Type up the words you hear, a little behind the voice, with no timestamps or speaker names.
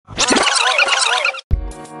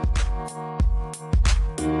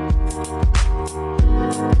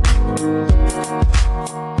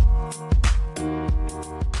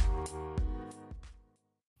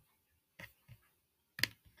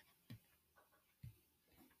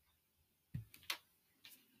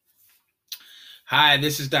Hi,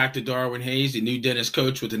 this is Dr. Darwin Hayes, the new dentist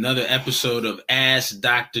coach, with another episode of Ask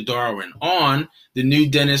Dr. Darwin on the New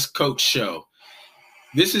Dentist Coach Show.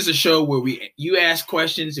 This is a show where you ask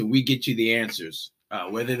questions and we get you the answers,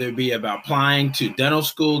 whether they be about applying to dental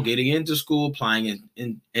school, getting into school, applying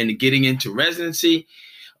and getting into residency,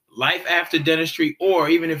 life after dentistry, or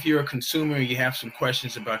even if you're a consumer and you have some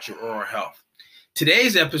questions about your oral health.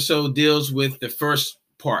 Today's episode deals with the first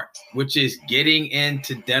part, which is getting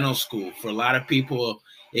into dental school. For a lot of people,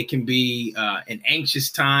 it can be an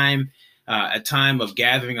anxious time, a time of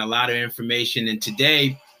gathering a lot of information. And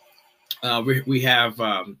today, we have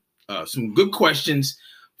some good questions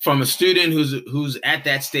from a student who's at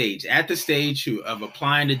the stage of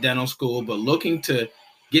applying to dental school, but looking to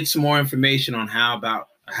get some more information on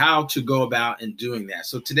how to go about and doing that.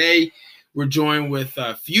 So today, we're joined with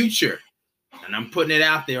future. And I'm putting it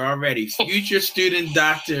out there already. Future student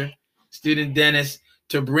doctor, student dentist,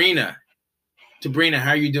 Terbrina. Terbrina,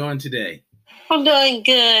 how are you doing today? I'm doing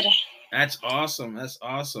good. That's awesome. That's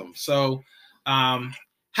awesome. So,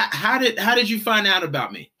 how did you find out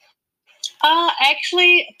about me?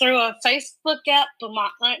 Actually through a Facebook app, but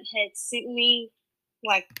my aunt had sent me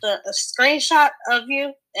like a screenshot of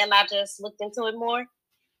you, and I just looked into it more.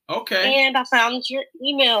 Okay. And I found your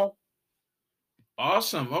email.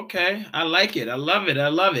 Awesome. Okay. I like it. I love it. I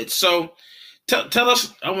love it. So tell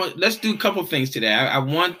us, let's do a couple things today. I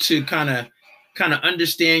want to kind of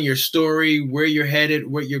understand your story, where you're headed,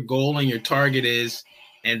 what your goal and your target is,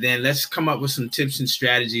 and then let's come up with some tips and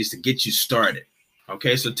strategies to get you started.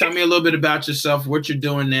 Okay. So tell me a little bit about yourself, what you're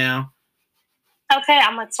doing now. Okay.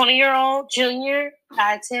 I'm a 20-year-old junior.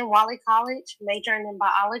 I attend Wally College, majoring in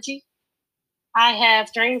biology. I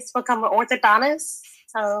have dreams to become an orthodontist.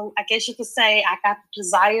 So I guess you could say I got the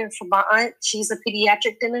desire from my aunt. She's a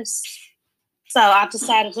pediatric dentist. So I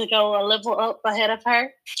decided to go a level up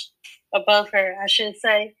above her, I should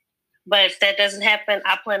say. But if that doesn't happen,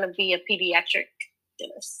 I plan to be a pediatric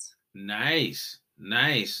dentist. Nice.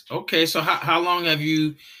 Okay, so how long have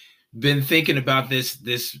you been thinking about this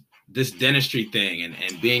dentistry thing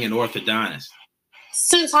and being an orthodontist?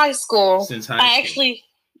 Since high school. I actually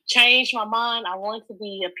changed my mind. I wanted to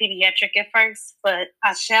be a pediatric at first, but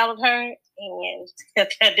I shadowed her and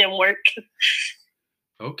that didn't work.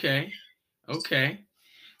 Okay.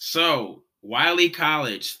 So Wiley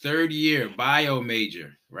College, third year, bio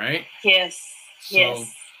major, right? Yes.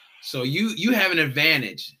 So you have an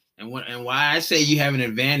advantage. And why I say you have an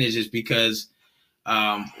advantage is because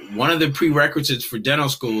one of the prerequisites for dental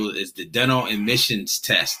school is the dental admissions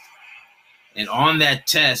test. And on that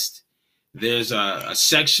test, there's a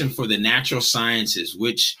section for the natural sciences,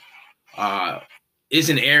 which is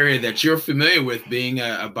an area that you're familiar with, being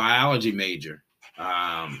a biology major.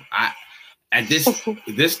 At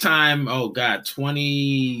this time,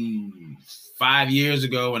 25 years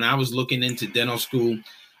ago, when I was looking into dental school,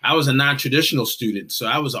 I was a non-traditional student, so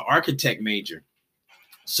I was an architect major.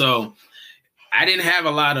 So I didn't have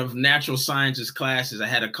a lot of natural sciences classes. I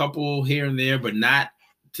had a couple here and there, but not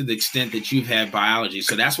to the extent that you've had biology.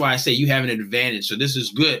 So that's why I say you have an advantage. So this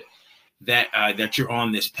is good that you're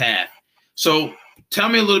on this path. So tell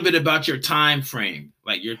me a little bit about your time frame.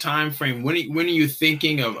 Like your time frame. When are you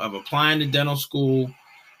thinking of applying to dental school?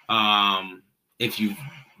 If you've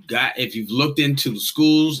looked into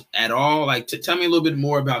schools at all, like tell me a little bit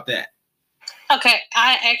more about that. Okay,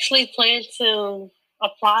 I actually plan to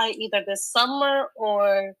apply either this summer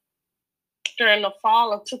or during the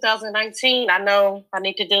fall of 2019. I know I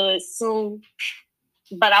need to do it soon,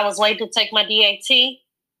 but I was waiting to take my DAT.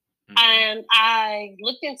 Mm-hmm. And I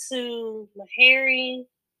looked into Meharry,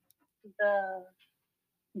 the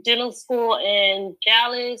dental school in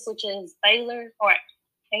Dallas, which is Baylor or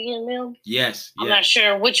A&M. Yes. I'm not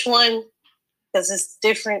sure which one, because it's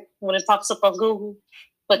different when it pops up on Google.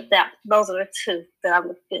 But those are the two that I'm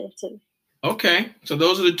looking into. Okay, so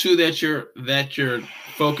those are the two that you're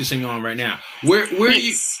focusing on right now. Where are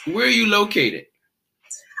you located?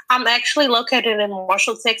 I'm actually located in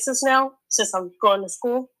Marshall, Texas now, since I'm going to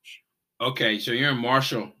school. Okay, so you're in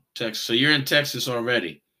Marshall, Texas. So you're in Texas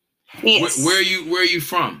already. Yes. Where are you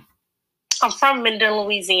from? I'm from Minden,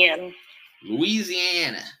 Louisiana.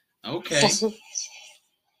 Louisiana. Okay.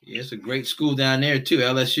 Yeah, it's a great school down there too.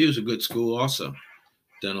 LSU is a good school also.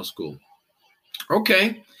 Dental school.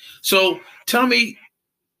 Okay. So tell me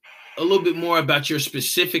a little bit more about your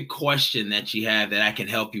specific question that you have that I can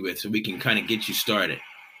help you with so we can kind of get you started.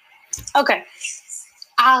 Okay.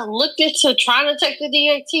 I looked into trying to take the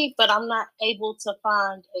DAT, but I'm not able to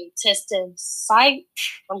find a testing site.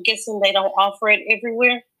 I'm guessing they don't offer it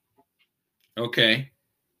everywhere. Okay.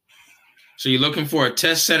 So you're looking for a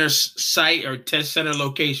test center site or test center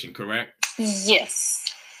location, correct? Yes.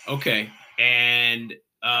 Okay. And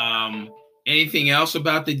anything else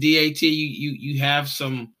about the DAT you have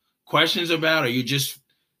some questions about, or you just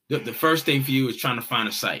the first thing for you is trying to find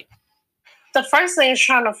a site? The first thing is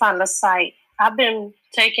trying to find a site. I've been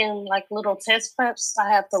taking like little test preps.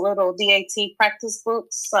 I have the little DAT practice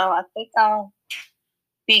books, so I think I'll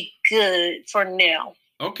be good for now.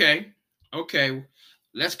 Okay.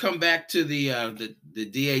 Let's come back to the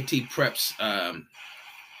DAT preps,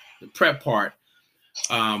 the prep part.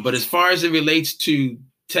 But as far as it relates to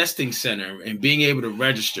testing center and being able to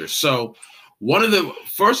register, so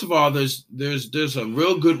first of all, there's a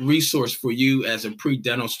real good resource for you as a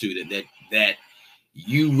pre-dental student that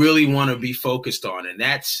you really want to be focused on, and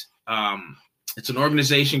that's it's an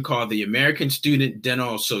organization called the American Student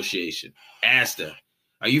Dental Association, ASDA.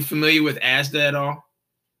 Are you familiar with ASDA at all?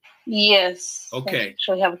 Yes. Okay. I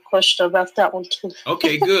actually have a question about that one too.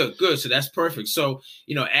 Okay, good. So that's perfect. So,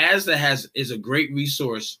 ASDA is a great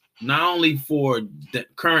resource, not only for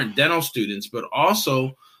current dental students, but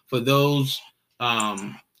also for those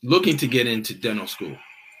looking to get into dental school.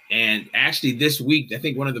 And actually this week, I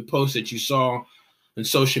think one of the posts that you saw on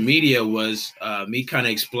social media was me kind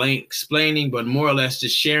of explaining, but more or less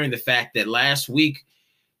just sharing the fact that last week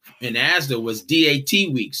in ASDA was DAT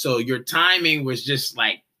week. So your timing was just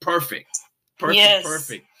like perfect. Yes.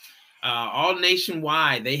 Perfect. All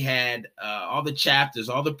nationwide, they had all the chapters,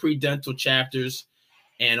 all the pre-dental chapters,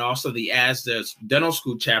 and also the ASDA dental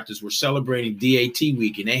school chapters were celebrating DAT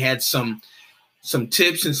week, and they had some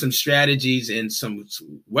tips and some strategies and some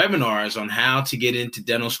webinars on how to get into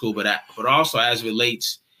dental school, but also as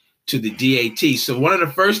relates to the DAT. So one of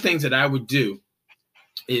the first things that I would do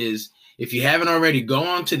is, if you haven't already, go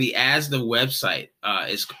on to the ASDA website.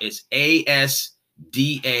 It's ASDA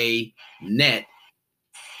net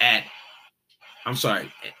at, I'm sorry,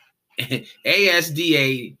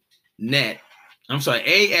 ASDA net. I'm sorry,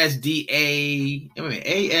 ASDA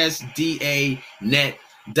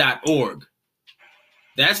net.org.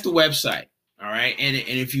 That's the website. All right. And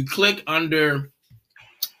if you click under,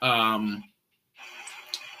 or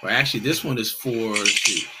actually this one is for,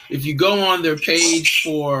 if you go on their page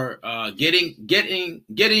for getting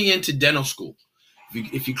into dental school,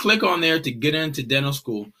 if you click on there to get into dental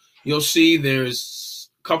school, you'll see there's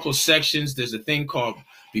a couple of sections. There's a thing called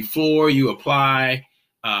before you apply,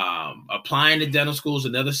 applying to dental school is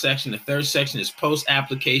another section. The third section is post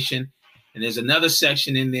application, and there's another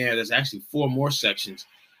section in there. There's actually 4 more sections,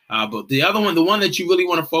 but the other one, the one that you really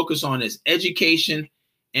want to focus on, is education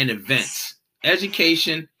and events.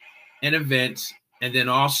 Education and events, and then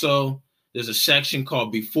also there's a section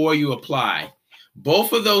called before you apply.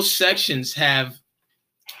 Both of those sections have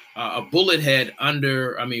a bullet head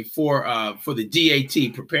under, for the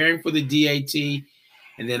DAT, preparing for the DAT,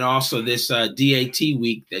 and then also this DAT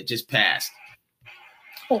week that just passed.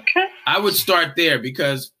 Okay. I would start there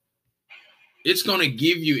because it's going to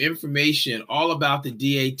give you information all about the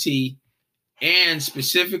DAT and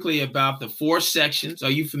specifically about the 4 sections.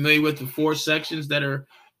 Are you familiar with the 4 sections that are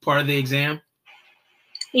part of the exam?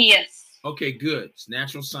 Yes. Okay, good. It's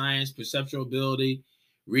natural science, perceptual ability,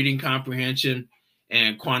 reading comprehension,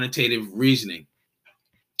 and quantitative reasoning.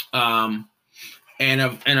 And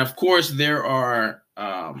of course, there are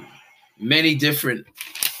many different,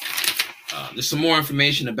 there's some more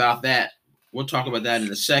information about that. We'll talk about that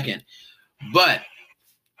in a second. But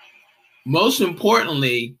most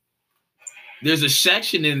importantly, there's a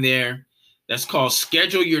section in there that's called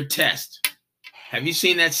Schedule Your Test. Have you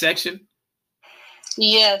seen that section?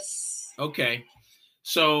 Yes. Okay.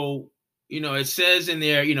 So, it says in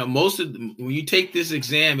there, when you take this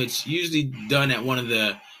exam, it's usually done at one of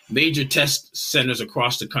the major test centers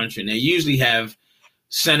across the country. And they usually have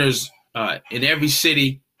centers in every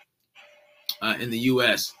city in the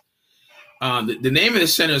U.S. The name of the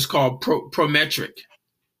center is called Prometric.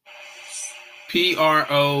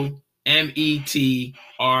 Prometric.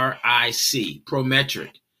 Prometric.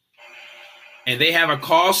 And they have a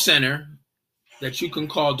call center that you can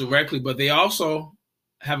call directly, but they also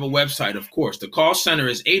have a website, of course. The call center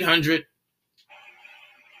is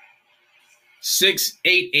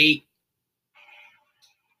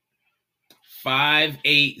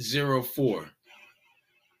 800-688-5804.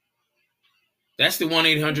 That's the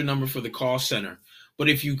 1-800 number for the call center. But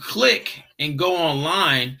if you click and go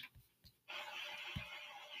online,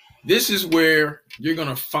 this is where you're going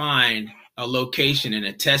to find a location in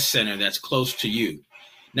a test center that's close to you.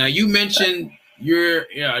 Now, you mentioned you're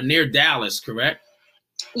near Dallas, correct?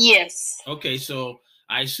 Yes. Okay, so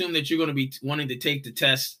I assume that you're going to be wanting to take the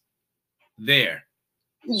test there.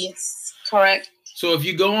 Yes, correct. So if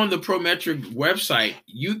you go on the Prometric website,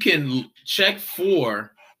 you can check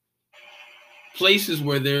for places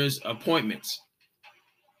where there's appointments.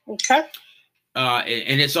 Okay.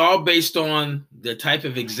 And it's all based on the type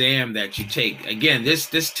of exam that you take. Again,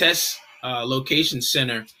 this test location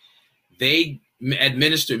center, they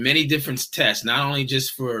administer many different tests, not only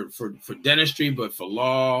just for dentistry, but for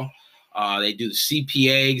law. They do the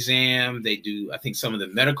CPA exam. They do, I think, some of the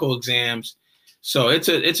medical exams. So it's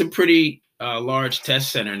a pretty large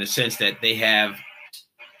test center in the sense that they have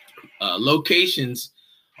locations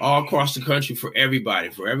all across the country for everybody,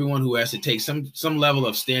 for everyone who has to take some level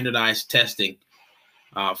of standardized testing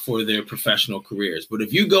for their professional careers. But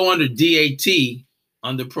if you go under DAT,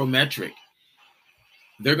 under Prometric,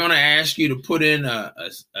 they're going to ask you to put in a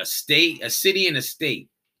state, a city, and a state.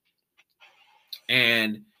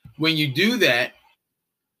 And when you do that,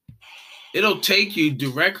 it'll take you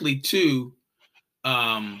directly to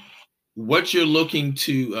what you're looking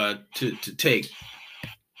to take.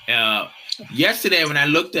 Yesterday, when I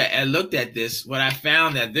looked at this, what I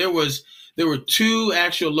found that there were two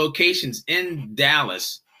actual locations in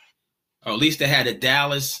Dallas, or at least they had a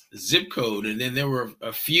Dallas zip code, and then there were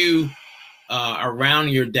a few around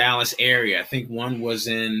your Dallas area. I think one was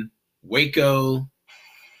in Waco,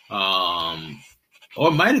 or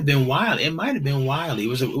it might have been Wiley. It might have been Wiley.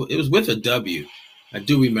 It was with a W. I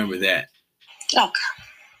do remember that. Okay.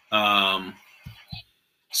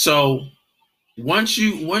 So once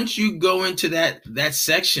you go into that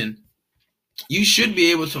section, you should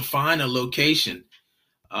be able to find a location,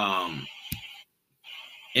 and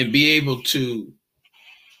be able to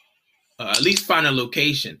at least find a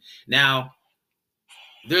location. Now,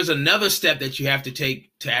 there's another step that you have to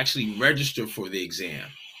take to actually register for the exam.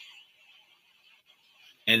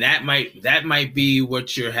 And that might be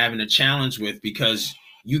what you're having a challenge with, because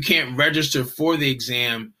you can't register for the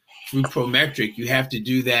exam through Prometric. You have to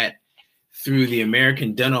do that through the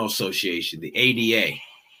American Dental Association, the ADA.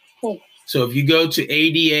 Cool. So if you go to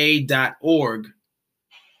ada.org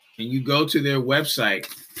and you go to their website,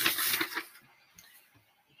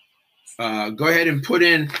 go ahead and put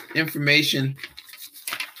in information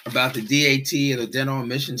about the DAT and the dental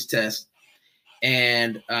admissions test.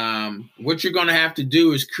 And what you're going to have to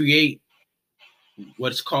do is create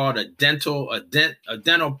what's called a dental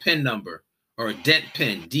PIN number, or a DENT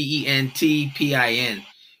PIN, DENTPIN.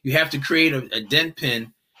 You have to create a DENT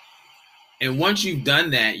PIN. And once you've done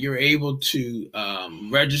that, you're able to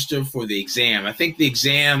register for the exam. I think the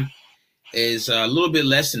exam is a little bit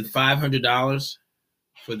less than $500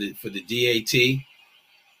 for the DAT.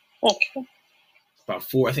 Okay. About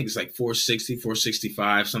I think it's like $460,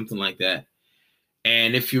 $465, something like that.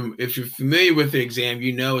 And if you're familiar with the exam,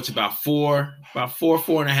 you know it's about four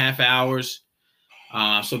and a half hours.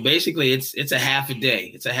 So basically, it's a half a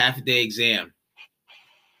day. It's a half a day exam,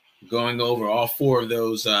 going over all four of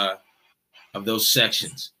those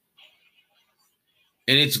sections.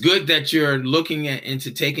 And it's good that you're looking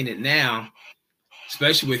into taking it now,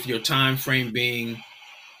 especially with your time frame being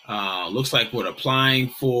looks like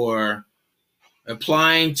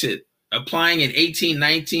applying in 18,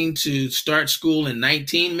 19 to start school in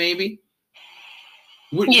 19, maybe?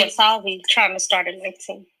 Yes, I'll be trying to start in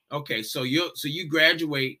 19. Okay, so you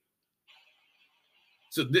graduate.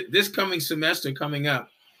 So this coming semester coming up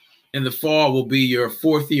in the fall will be your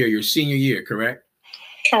fourth year, your senior year, correct?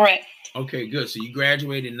 Correct. Okay, good. So you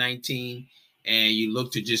graduate in 19 and you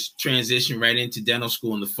look to just transition right into dental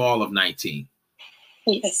school in the fall of 19.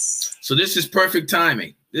 Yes. So this is perfect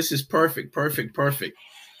timing. This is perfect.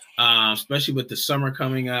 Especially with the summer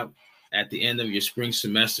coming up at the end of your spring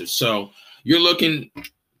semester. So you're looking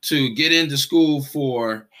to get into school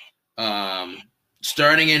for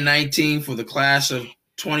starting in 19 for the class of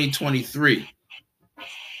 2023.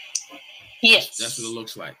 Yes. That's what it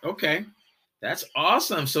looks like. Okay. That's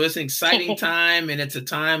awesome. So it's an exciting time, and it's a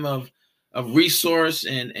time of resource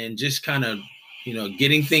and just kind of,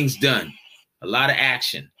 getting things done. A lot of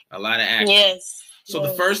action. Yes. So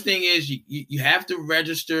the first thing is you have to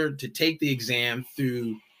register to take the exam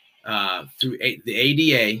through the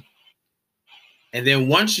ADA. And then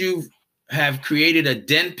once you have created a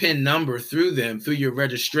DENT PIN number through your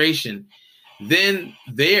registration, then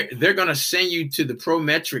they're going to send you to the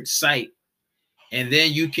Prometric site. And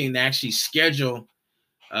then you can actually schedule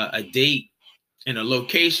a date and a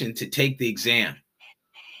location to take the exam.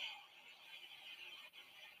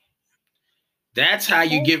 That's how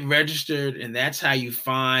you get registered, and that's how you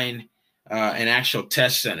find an actual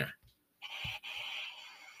test center.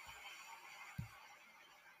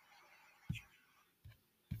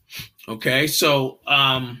 Okay, so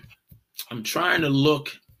I'm trying to look.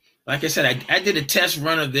 Like I said, I did a test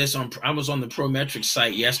run of this I was on the Prometric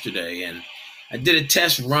site yesterday, and I did a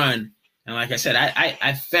test run, and like I said,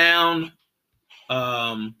 I found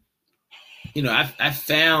I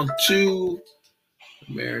found two.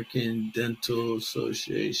 American Dental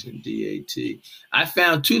Association, DAT. I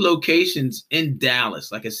found two locations in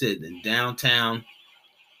Dallas, like I said, in downtown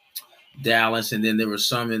Dallas, and then there were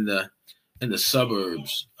some in the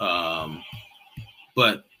suburbs.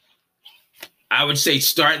 But I would say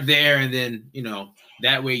start there, and then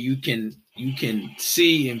that way you can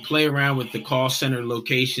see and play around with the call center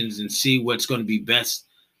locations and see what's going to be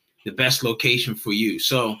the best location for you.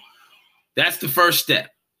 So that's the first step.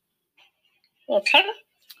 Okay.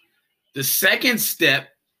 The second step,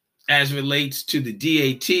 as relates to the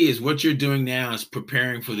DAT, is what you're doing now is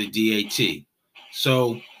preparing for the DAT.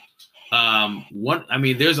 So,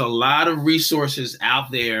 there's a lot of resources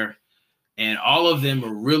out there, and all of them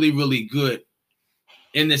are really, really good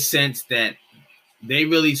in the sense that they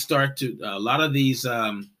really start to, a lot of these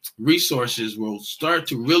resources will start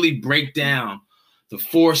to really break down the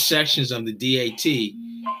 4 sections of the DAT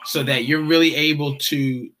so that you're really able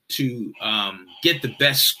to get the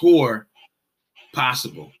best score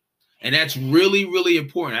possible. And that's really, really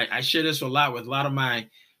important. I share this a lot with a lot of my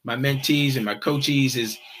mentees and my coachees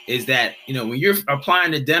is that, when you're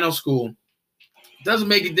applying to dental school, it doesn't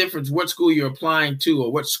make a difference what school you're applying to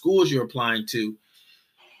or what schools you're applying to.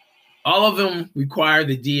 All of them require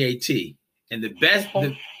the DAT. And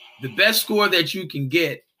the best score that you can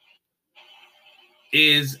get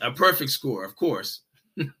is a perfect score, of course,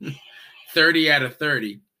 30 out of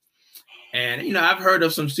 30. And, I've heard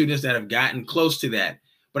of some students that have gotten close to that.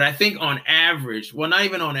 But I think on average, well, not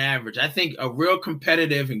even on average, I think a real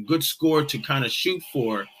competitive and good score to kind of shoot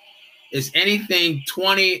for is anything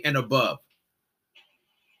 20 and above.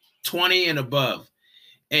 20 and above.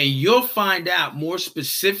 And you'll find out more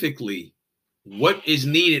specifically what is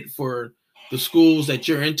needed for the schools that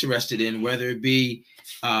you're interested in, whether it be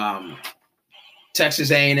Texas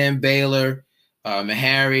A&M, Baylor,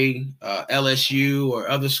 Meharry, LSU, or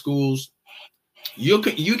other schools. You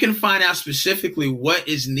can find out specifically what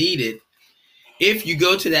is needed if you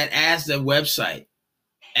go to that ASDA website.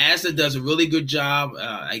 ASDA does a really good job,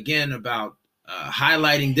 again, about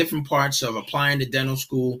highlighting different parts of applying to dental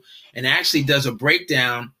school, and actually does a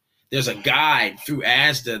breakdown. There's a guide through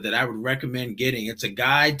ASDA that I would recommend getting. It's a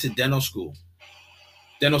guide to dental schools,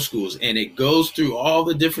 and it goes through all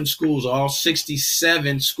the different schools, all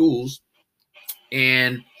 67 schools,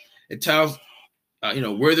 and it tells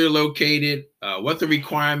where they're located, what the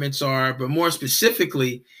requirements are, but more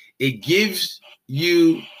specifically, it gives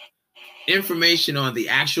you information on the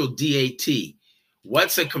actual DAT.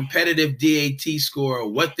 What's a competitive DAT score, or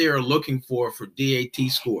what they're looking for DAT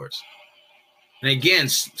scores. And again,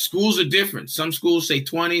 schools are different. Some schools say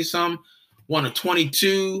 20, some want a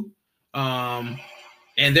 22. And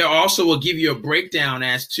they also will give you a breakdown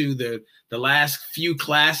as to the last few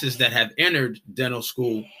classes that have entered dental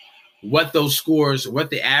school, what those scores,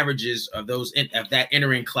 what the averages of that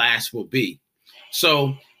entering class will be.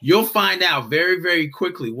 So you'll find out very, very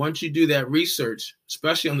quickly once you do that research,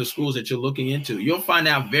 especially on the schools that you're looking into. You'll find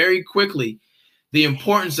out very quickly the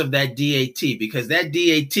importance of that DAT, because that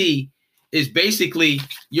DAT is basically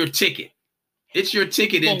your ticket. It's your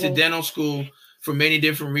ticket into dental school for many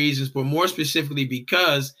different reasons, but more specifically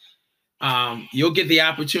because you'll get the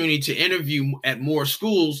opportunity to interview at more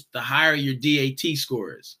schools the higher your DAT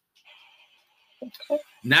score is. Okay.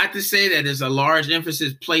 Not to say that there's a large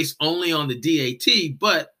emphasis placed only on the DAT,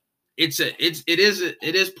 but it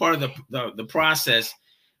is part of the process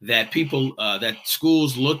that people that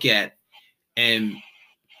schools look at, and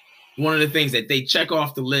one of the things that they check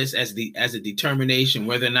off the list as a determination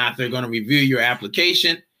whether or not they're going to review your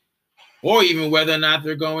application, or even whether or not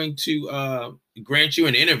they're going to grant you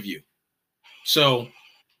an interview. So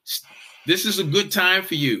this is a good time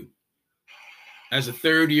for you. As a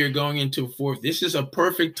third year going into a fourth, this is a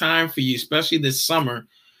perfect time for you, especially this summer,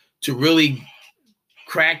 to really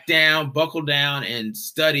crack down, buckle down, and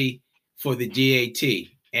study for the DAT.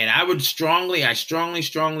 And I strongly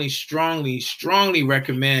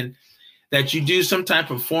recommend that you do some type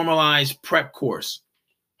of formalized prep course.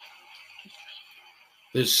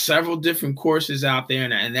 There's several different courses out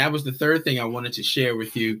there, and that was the third thing I wanted to share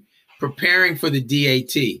with you, preparing for the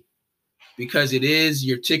DAT. Because it is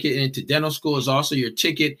your ticket into dental school, is also your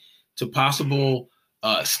ticket to possible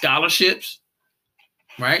scholarships,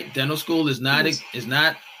 right? Dental school is not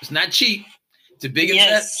cheap. It's a big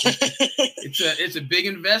investment. It's a big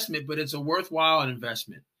investment, but it's a worthwhile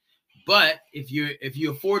investment. But if you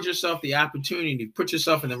afford yourself the opportunity to put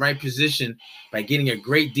yourself in the right position by getting a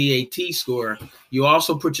great DAT score, you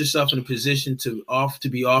also put yourself in a position to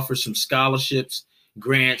be offered some scholarships,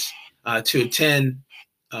 grants to attend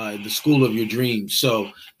the school of your dreams.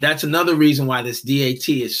 So that's another reason why this DAT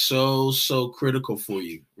is so critical for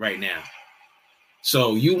you right now.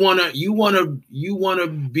 So you wanna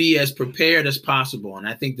be as prepared as possible, and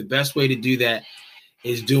I think the best way to do that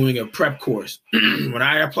is doing a prep course. When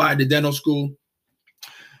I applied to dental school,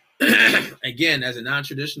 again, as a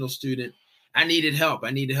non-traditional student, I needed help.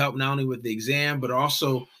 I needed help not only with the exam, but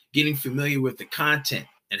also getting familiar with the content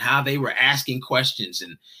and how they were asking questions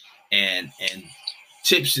and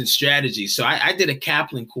tips and strategies. So I did a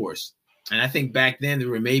Kaplan course, and I think back then there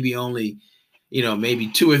were maybe only, maybe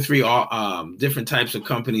 2 or 3 different types of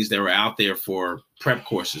companies that were out there for prep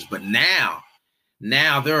courses. But now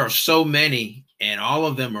there are so many, and all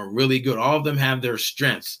of them are really good. All of them have their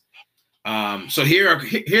strengths. So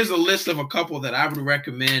here's a list of a couple that I would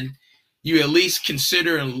recommend you at least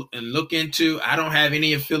consider and look into. I don't have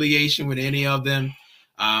any affiliation with any of them.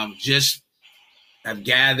 Just I've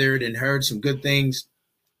gathered and heard some good things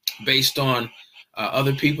based on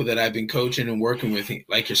other people that I've been coaching and working with,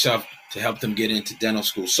 like yourself, to help them get into dental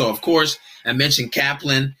school. So, of course, I mentioned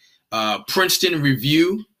Kaplan, Princeton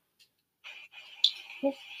Review.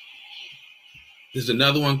 There's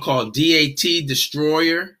another one called DAT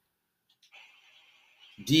Destroyer.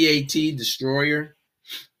 DAT Destroyer.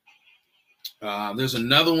 There's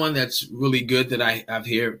another one that's really good that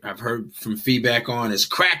I've heard from feedback on is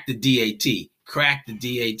Crack the DAT. Crack the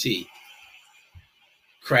DAT.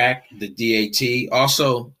 Crack the DAT.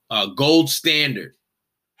 Also, Gold Standard.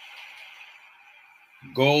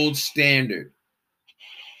 Gold Standard.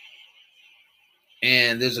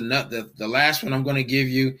 And there's another. The last one I'm going to give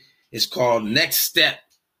you is called Next Step.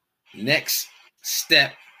 Next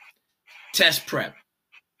Step Test Prep.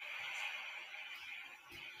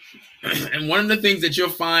 And one of the things that you'll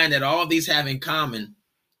find that all of these have in common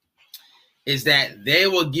is that they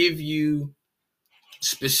will give you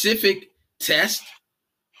specific tests,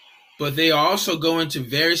 but they also go into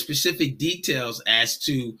very specific details as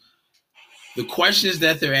to the questions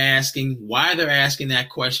that they're asking, why they're asking that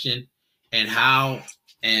question, and how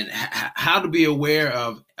to be aware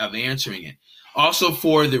of answering it. Also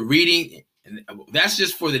for the reading, and that's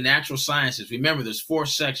just for the natural sciences. Remember, there's 4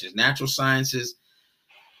 sections: natural sciences,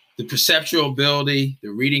 the perceptual ability, the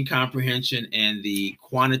reading comprehension, and the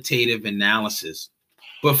quantitative analysis.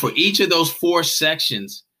 But for each of those 4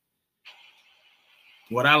 sections,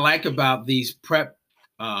 what I like about these prep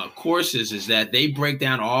courses is that they break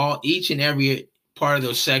down each and every part of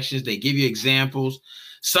those sections. They give you examples.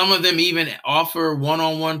 Some of them even offer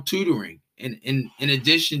one-on-one tutoring in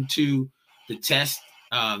addition to the test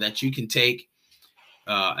that you can take.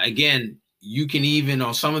 Again, you can even,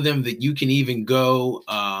 on some of them, that you can even go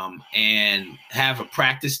and have a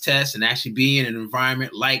practice test and actually be in an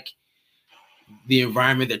environment like the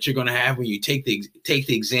environment that you're going to have when you take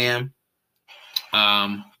the exam.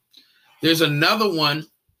 There's another one,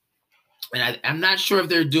 and I'm not sure if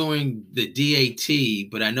they're doing the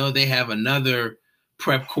DAT, but I know they have another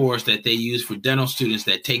prep course that they use for dental students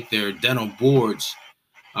that take their dental boards,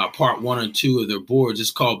 part 1 and 2 of their boards. It's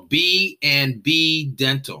called B&B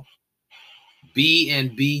Dental.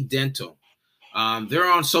 B&B Dental. They're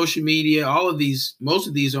on social media. Most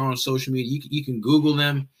of these are on social media. You can Google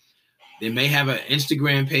them. They may have an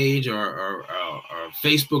Instagram page or a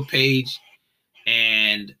Facebook page,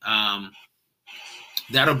 and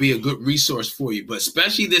that'll be a good resource for you. But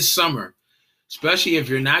especially this summer, especially if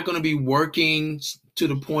you're not going to be working to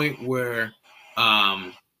the point where,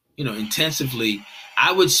 intensively,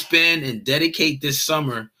 I would spend and dedicate this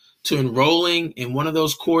summer to enrolling in one of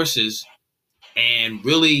those courses and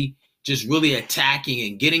really attacking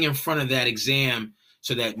and getting in front of that exam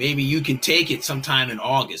so that maybe you can take it sometime in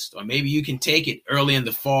August, or maybe you can take it early in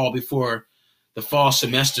the fall before the fall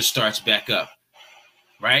semester starts back up,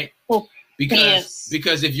 right? Because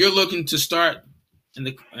if you're looking to start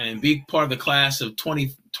and be part of the class of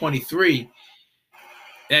 2023,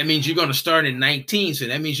 that means you're going to start in 19. So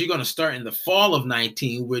that means you're going to start in the fall of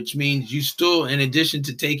 19, which means you still, in addition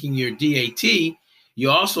to taking your DAT, you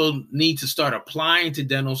also need to start applying to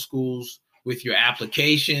dental schools with your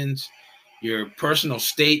applications, your personal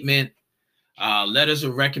statement, letters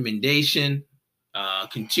of recommendation,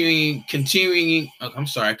 continuing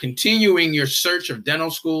your search of dental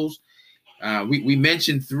schools. We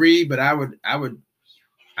mentioned 3, but I would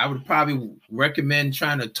probably recommend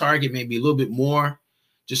trying to target maybe a little bit more,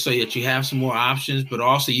 just so that you have some more options. But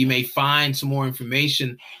also you may find some more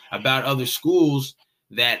information about other schools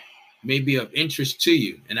that may be of interest to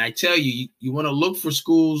you. And I tell you, you want to look for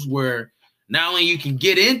schools where not only you can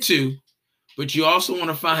get into, but you also want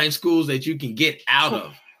to find schools that you can get out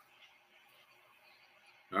of.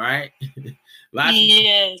 All right.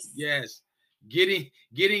 Yes. Yes. Getting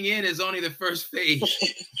in is only the first phase.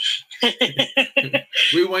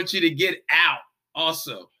 We want you to get out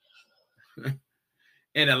also.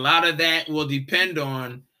 And a lot of that will depend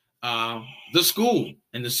on the school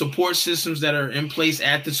and the support systems that are in place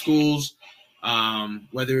at the schools,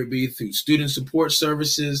 whether it be through student support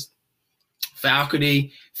services,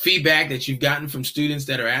 faculty, feedback that you've gotten from students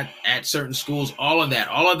that are at certain schools, all of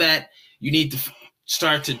that you need to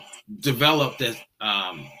start to develop that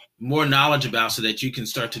more knowledge about so that you can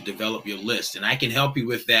start to develop your list. And I can help you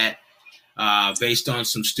with that based on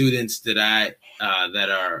some students that I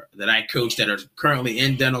coach that are currently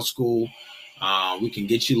in dental school. We can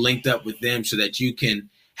get you linked up with them so that you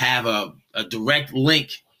can have a direct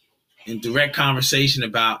link and direct conversation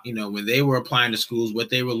about, when they were applying to schools,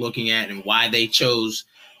 what they were looking at and why they chose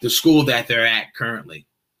the school that they're at currently.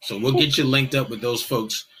 So we'll get you linked up with those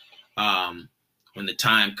folks when the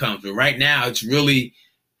time comes. But right now, it's really,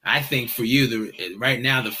 I think for you, right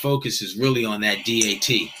now, the focus is really on that DAT.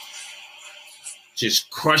 Just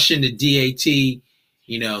crushing the DAT,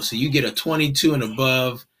 so you get a 22 and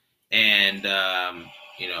above and,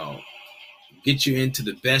 get you into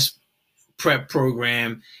the best prep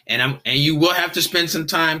program. And you will have to spend some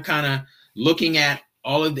time kind of looking at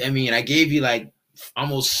all of I gave you like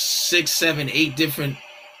almost 6, 7, 8 different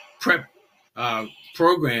prep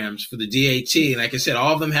programs for the DAT. And like I said,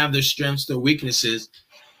 all of them have their strengths, their weaknesses.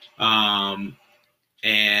 And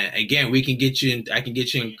again, I can get you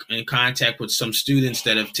in contact with some students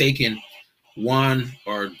that have taken 1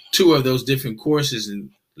 or 2 of those different courses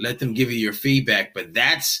and let them give you your feedback. But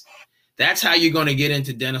that's how you're going to get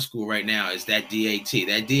into dental school right now, is that DAT.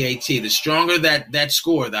 That DAT, the stronger that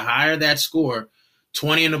score, the higher that score,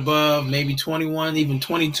 20 and above, maybe 21, even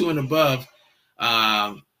 22 and above,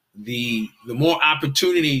 the more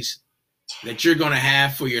opportunities that you're going to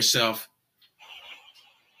have for yourself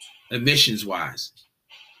admissions wise.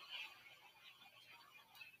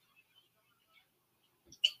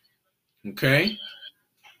 Okay.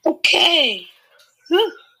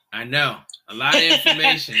 I know. A lot of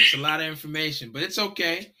information. It's a lot of information, but it's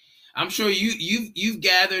okay. I'm sure you've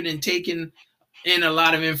gathered and taken in a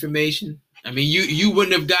lot of information. I mean, you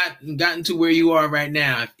wouldn't have gotten to where you are right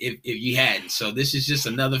now if you hadn't. So this is just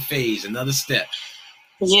another phase, another step.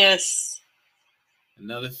 Yes.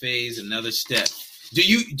 Another phase, another step. Do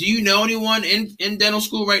you know anyone in dental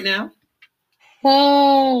school right now?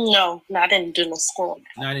 No, not in dental school.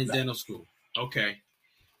 Not in dental school. Okay.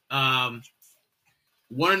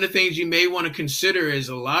 One of the things you may want to consider is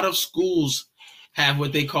a lot of schools have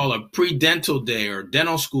what they call a pre-dental day or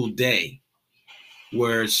dental school day,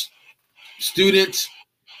 where students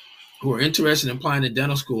who are interested in applying to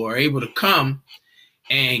dental school are able to come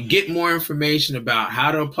and get more information about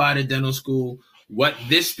how to apply to dental school, what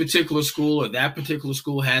this particular school or that particular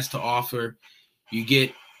school has to offer. You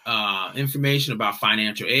get information about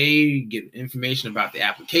financial aid, you get information about the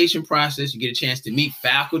application process, you get a chance to meet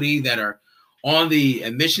faculty that are on the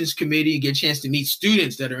admissions committee, you get a chance to meet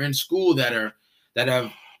students that are in school that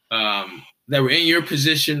were in your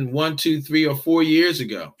position 1, 2, 3, or 4 years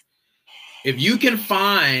ago. If you can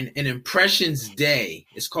find an Impressions Day,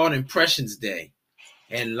 it's called Impressions Day,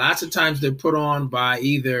 and lots of times they're put on by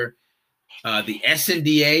either the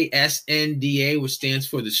SNDA, which stands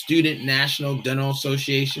for the Student National Dental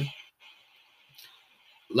Association.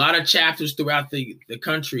 A lot of chapters throughout the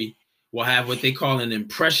country will have what they call an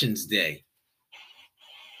Impressions Day.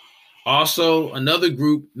 Also, another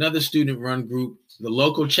student-run group, the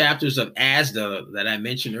local chapters of ASDA that I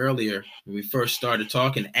mentioned earlier when we first started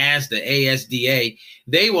talking, ASDA,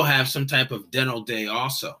 they will have some type of dental day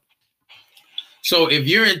also. So if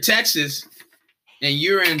you're in Texas and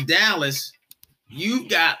you're in Dallas, you've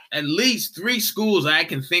got at least 3 schools I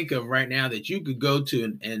can think of right now that you could go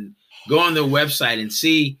to and go on their website and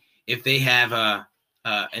see if they have an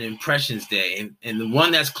Impressions Day. And the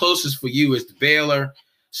one that's closest for you is the Baylor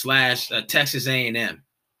 / Texas A&M.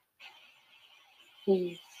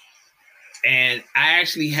 And I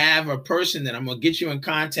actually have a person that I'm going to get you in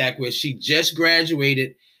contact with. She just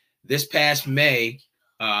graduated last May,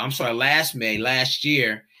 last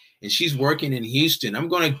year, and she's working in Houston. I'm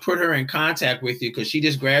going to put her in contact with you because she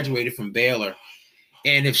just graduated from Baylor.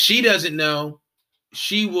 And if she doesn't know,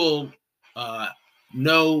 she will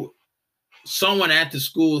know someone at the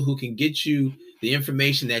school who can get you the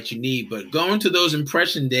information that you need. But going to those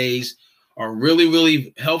impression days are really,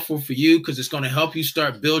 really helpful for you because it's going to help you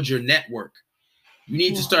build your network. You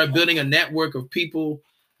need to start building a network of people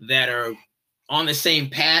that are on the same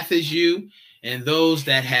path as you and those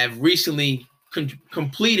that have recently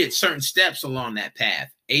completed certain steps along that path,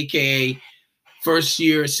 aka first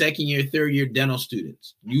year, second year, third year dental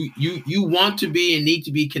students. You want to be and need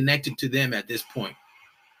to be connected to them at this point,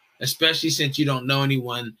 especially since you don't know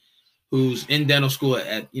anyone who's in dental school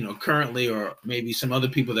at currently, or maybe some other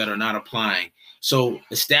people that are not applying. So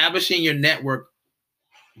establishing your network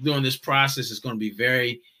during this process is going to be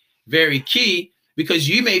very, very key, because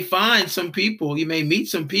you may find some people, you may meet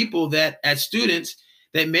some people that as students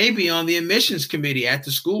that may be on the admissions committee at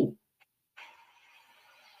the school.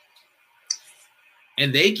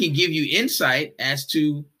 And they can give you insight as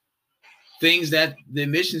to things that the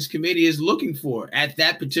admissions committee is looking for at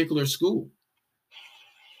that particular school,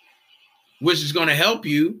 which is going to help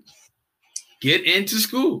you get into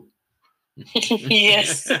school.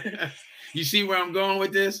 Yes. You see where I'm going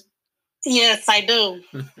with this? Yes, I do.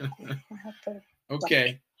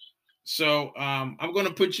 Okay. So I'm going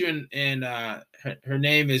to put you in her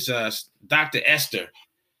name is Dr. Esther.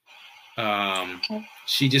 Okay.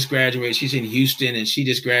 She just graduated. She's in Houston, and she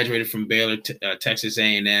just graduated from Baylor, Texas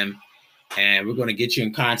A&M. And we're going to get you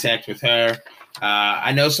in contact with her.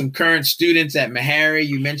 I know some current students at Meharry.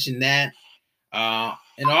 You mentioned that.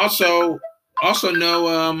 And also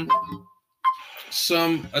know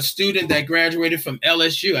a student that graduated from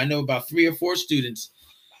LSU. I know about 3 or 4 students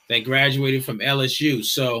that graduated from LSU.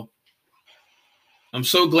 So I'm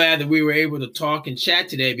so glad that we were able to talk and chat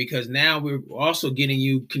today, because now we're also getting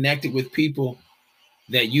you connected with people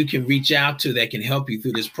that you can reach out to that can help you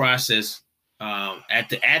through this process at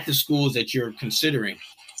the schools that you're considering.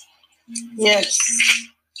 Yes.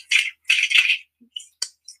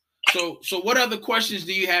 So what other questions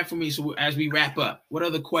do you have for me? So as we wrap up, what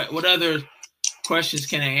other questions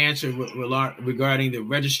can I answer regarding the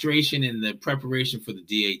registration and the preparation for the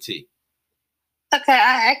DAT? Okay,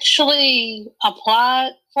 I actually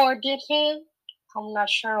applied for a DFID. I'm not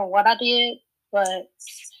sure what I did, but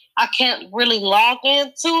I can't really log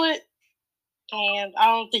into it, and I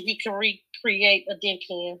don't think you can recreate a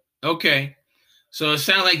DFID. Okay, so it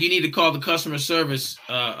sounds like you need to call the customer service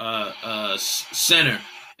center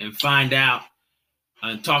and find out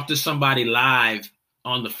and talk to somebody live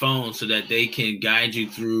on the phone so that they can guide you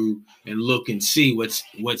through and look and see what's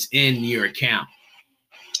in your account.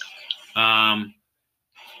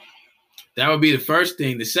 That would be the first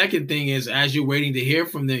thing. The second thing is, as you're waiting to hear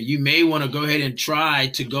from them, you may want to go ahead and try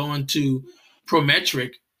to go into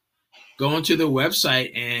Prometric, go into their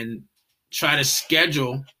website and try to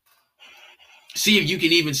schedule, see if you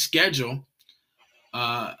can even schedule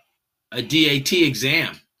a DAT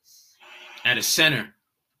exam at a center,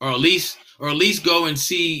 or at least go and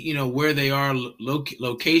see, where they are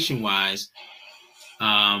location wise.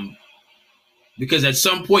 Because at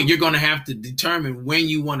some point you're going to have to determine when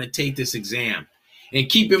you want to take this exam. And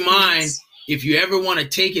keep in mind, if you ever want to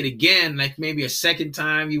take it again, like maybe a second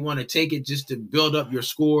time you want to take it just to build up your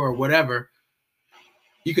score or whatever,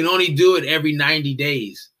 you can only do it every 90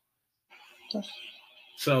 days.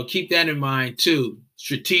 So keep that in mind too,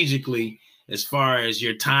 strategically, as far as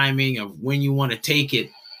your timing of when you want to take it.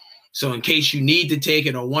 So in case you need to take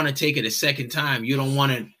it or want to take it a second time, you don't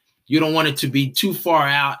want it to be too far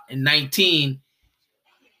out in 19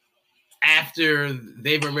 after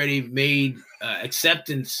they've already made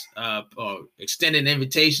acceptance or extended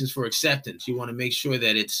invitations for acceptance. You want to make sure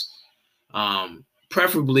that it's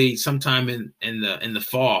preferably sometime in the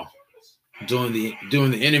fall during the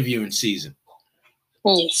interviewing season.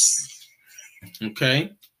 Yes.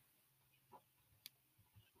 Okay.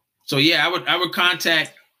 So yeah, I would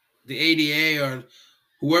contact the ADA or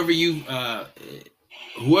whoever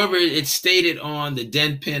it's stated on the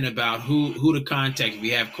den pin about who to contact if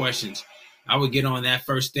you have questions. I would get on that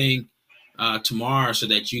first thing tomorrow so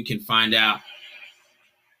that you can find out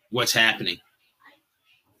what's happening.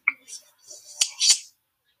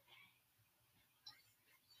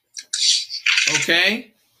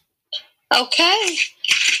 Okay. Okay.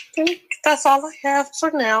 I think that's all I have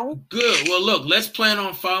for now. Good. Well, look, let's plan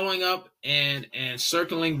on following up and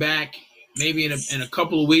circling back maybe in a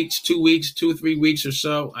couple of weeks, 2 weeks, 2 or 3 weeks or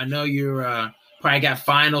so. I know you're probably got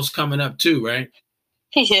finals coming up too, right?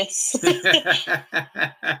 Yes.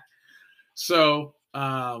 So,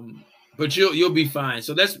 but you'll be fine.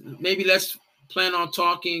 So let's plan on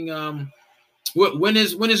talking. When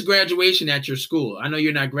is graduation at your school? I know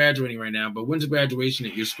you're not graduating right now, but when's graduation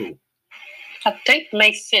at your school? I think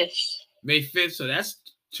May 5th. May 5th. So that's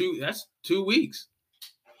 2 weeks.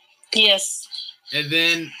 Yes. And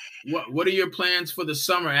then what are your plans for the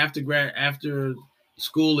summer after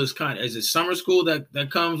school is is it summer school that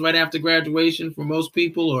comes right after graduation for most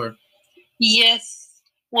people, or? Yes.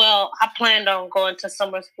 Well, I planned on going to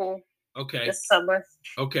summer school. Okay. This summer.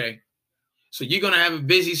 Okay. So you're gonna have a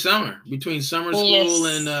busy summer between summer school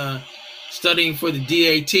studying for the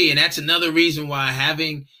DAT. And that's another reason why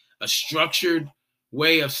having a structured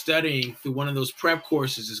way of studying through one of those prep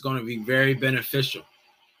courses is going to be very beneficial.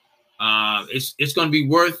 It's going to be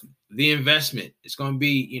worth the investment. It's going to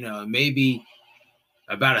be, maybe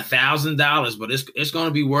about $1,000, but it's going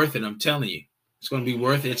to be worth it. I'm telling you, it's going to be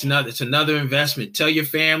worth it. It's another investment. Tell your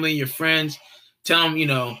family, your friends, tell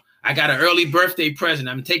them, I got an early birthday present.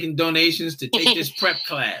 I'm taking donations to take this prep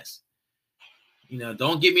class.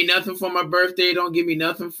 Don't give me nothing for my birthday. Don't give me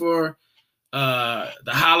nothing for the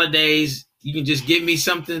holidays. You can just give me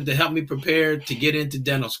something to help me prepare to get into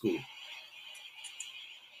dental school.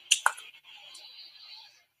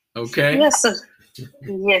 Okay? Yes, sir.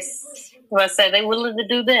 Yes. Well, I said they're willing to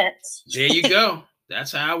do that. There you go.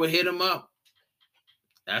 That's how I would hit them up.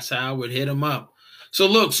 So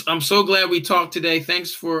look, I'm so glad we talked today.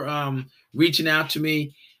 Thanks for reaching out to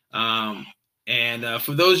me. And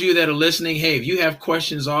for those of you that are listening, hey, if you have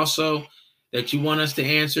questions also that you want us to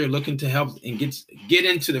answer, looking to help and get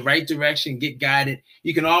into the right direction, get guided,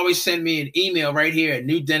 you can always send me an email right here at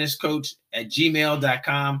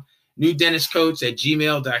newdentistcoach@gmail.com.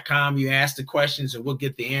 newdentistcoach@gmail.com. You ask the questions and we'll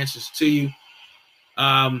get the answers to you.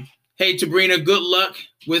 Hey, Terbrina, good luck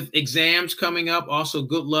with exams coming up. Also,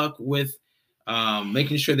 good luck with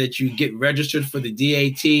making sure that you get registered for the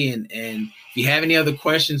DAT. And if you have any other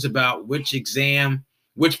questions about which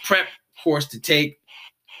prep course to take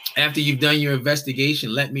after you've done your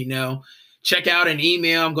investigation, let me know. Check out an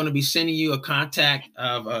email. I'm going to be sending you a contact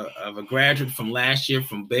of a graduate from last year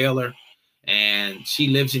from Baylor. And she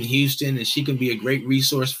lives in Houston, and she can be a great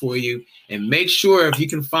resource for you. And make sure if you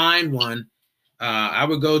can find one, I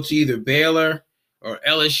would go to either Baylor or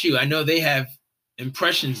LSU. I know they have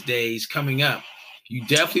impressions days coming up. You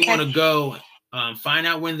definitely want to go find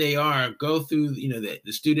out when they are. Go through,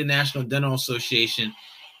 the Student National Dental Association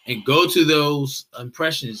and go to those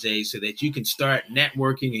impressions days so that you can start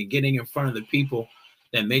networking and getting in front of the people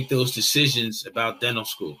that make those decisions about dental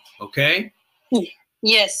school. Okay?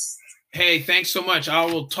 Yes. Hey, thanks so much. We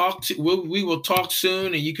will talk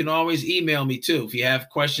soon, and you can always email me too if you have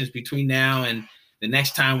questions between now and the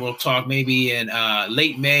next time we'll talk, maybe in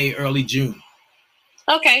late May, early June.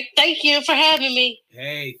 Okay. Thank you for having me.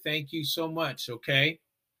 Hey, thank you so much. Okay.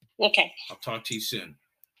 Okay. I'll talk to you soon.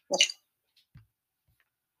 Okay.